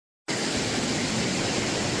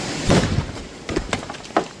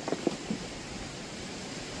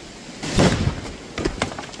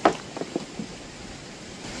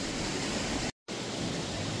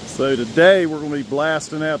So today we're going to be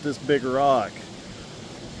blasting out this big rock.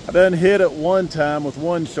 I done hit it one time with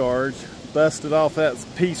one charge, busted off that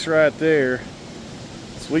piece right there.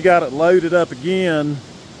 So we got it loaded up again.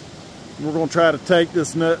 We're going to try to take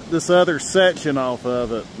this other section off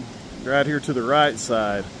of it, right here to the right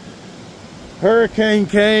side. Hurricane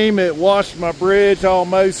came, it washed my bridge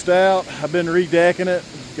almost out. I've been redecking it,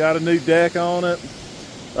 got a new deck on it.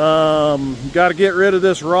 Got to get rid of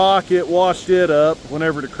this rock. It washed it up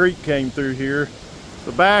whenever the creek came through here.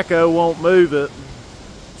 The backhoe won't move it,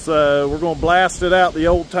 so we're going to blast it out the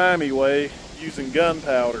old-timey way using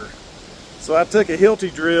gunpowder. So I took a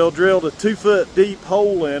Hilti drill, drilled a 2-foot deep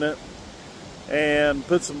hole in it, and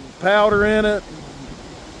put some powder in it.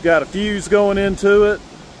 Got a fuse going into it.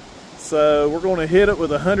 So we're going to hit it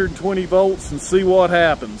with 120 volts and see what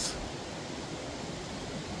happens.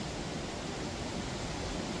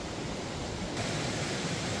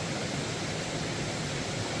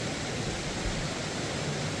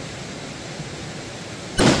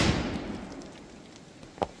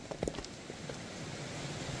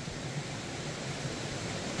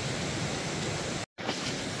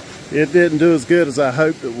 It didn't do as good as I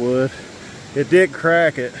hoped it would. It did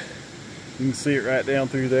crack it. You can see it right down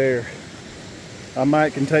through there. I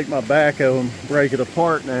might can take my backhoe and break it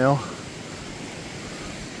apart now.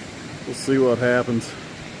 We'll see what happens.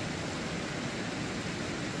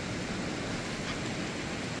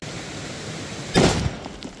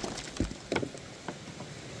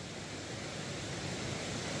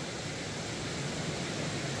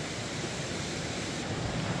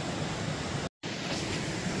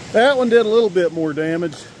 That one did a little bit more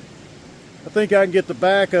damage. I think I can get the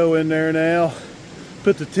backhoe in there now,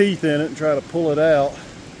 put the teeth in it and try to pull it out.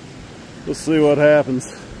 We'll see what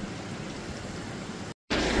happens.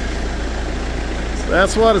 So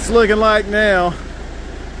that's what it's looking like now.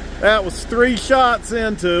 That was 3 shots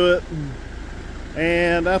into it,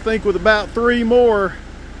 and I think with about 3 more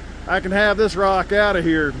I can have this rock out of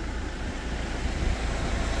here.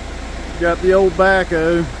 Got the old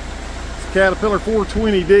backhoe. Caterpillar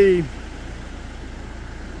 420D.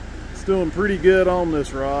 It's doing pretty good on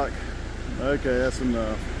this rock. Okay, that's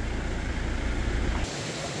enough.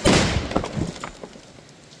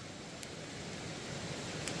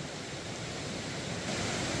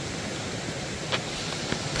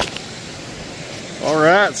 All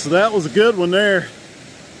right, so that was a good one there.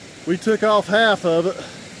 We took off half of it.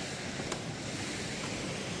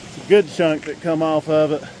 It's a good chunk that come off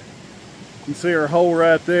of it. You can see our hole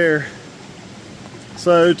right there.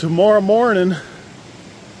 So tomorrow morning,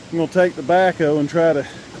 I'm going to take the backhoe and try to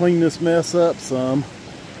clean this mess up some,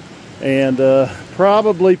 and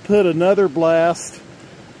probably put another blast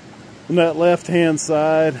on that left-hand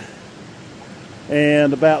side,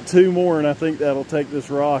 and about 2 more, and I think that'll take this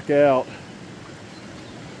rock out.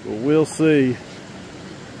 But we'll see.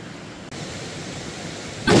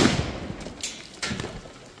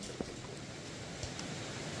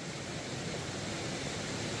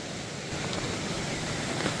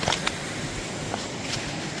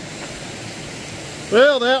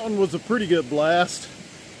 Well, that one was a pretty good blast.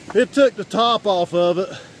 It took the top off of it.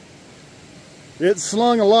 It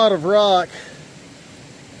slung a lot of rock.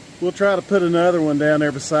 We'll try to put another one down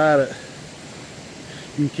there beside it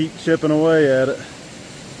and keep chipping away at it.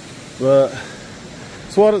 But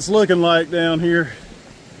that's what it's looking like down here.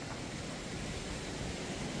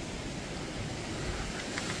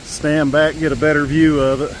 Stand back and get a better view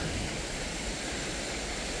of it.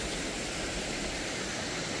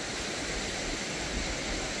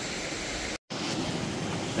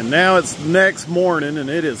 And now it's the next morning and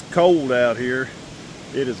it is cold out here.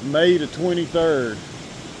 It is May the 23rd.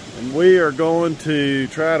 And we are going to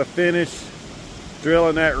try to finish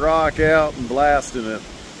drilling that rock out and blasting it.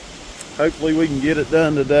 Hopefully we can get it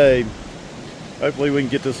done today. Hopefully we can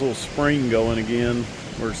get this little spring going again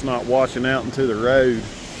where it's not washing out into the road.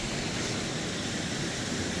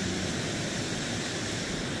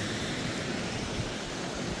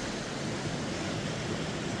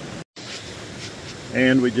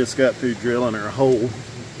 And we just got through drilling our hole.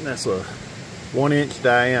 That's a 1-inch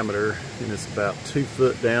diameter and it's about 2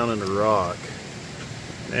 foot down in the rock.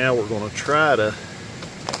 Now we're going to try to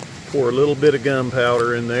pour a little bit of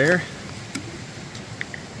gunpowder in there.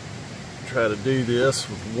 Try to do this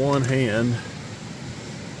with one hand.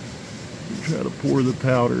 Try to pour the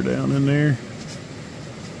powder down in there.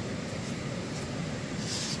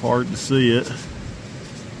 Hard to see it.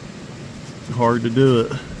 Hard to do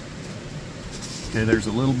it. Okay, there's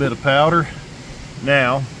a little bit of powder.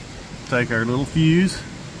 Now, take our little fuse,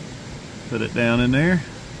 put it down in there.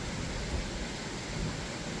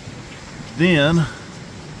 Then,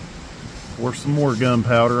 Pour some more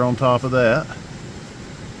gunpowder on top of that.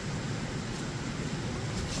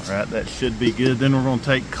 All right, that should be good. Then we're going to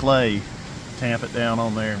take clay, tamp it down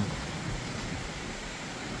on there.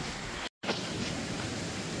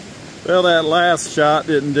 Well, that last shot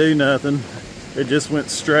didn't do nothing. It just went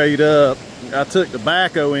straight up. I took the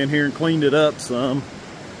backhoe in here and cleaned it up some.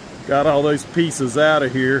 Got all those pieces out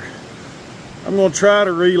of here. I'm going to try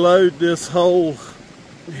to reload this hole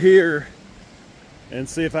here and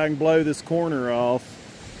see if I can blow this corner off.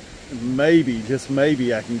 Maybe, just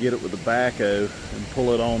maybe, I can get it with the backhoe and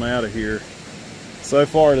pull it on out of here. So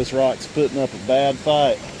far this rock's putting up a bad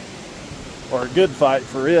fight, or a good fight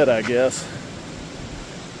for it, I guess.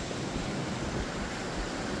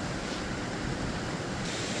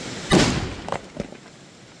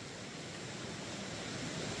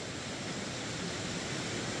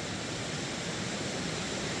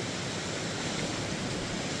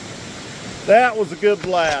 That was a good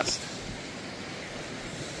blast.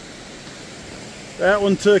 That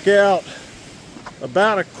one took out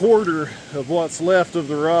about a quarter of what's left of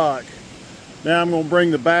the rock. Now I'm going to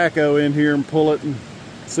bring the backhoe in here and pull it and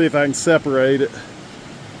see if I can separate it.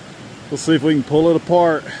 We'll see if we can pull it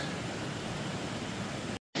apart.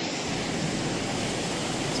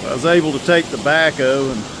 So I was able to take the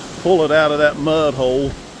backhoe and pull it out of that mud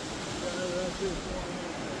hole.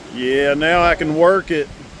 Yeah, now I can work it.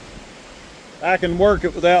 I can work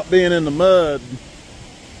it without being in the mud.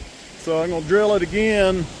 So I'm going to drill it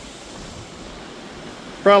again.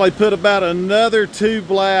 Probably put about another 2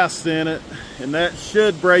 blasts in it, and that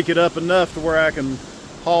should break it up enough to where I can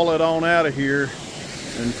haul it on out of here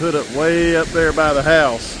and put it way up there by the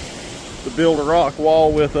house to build a rock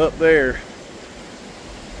wall with up there.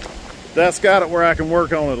 That's got it where I can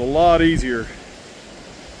work on it a lot easier.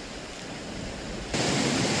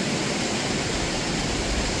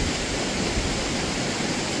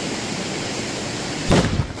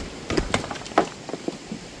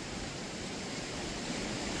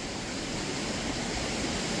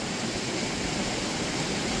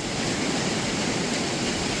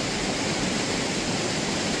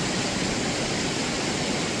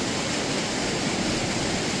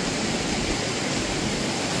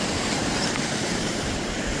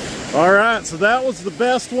 All right, so that was the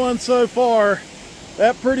best one so far.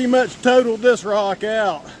 That pretty much totaled this rock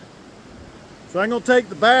out. So I'm gonna take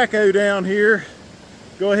the backhoe down here,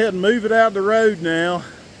 go ahead and move it out the road now,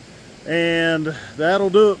 and that'll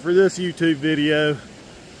do it for this YouTube video.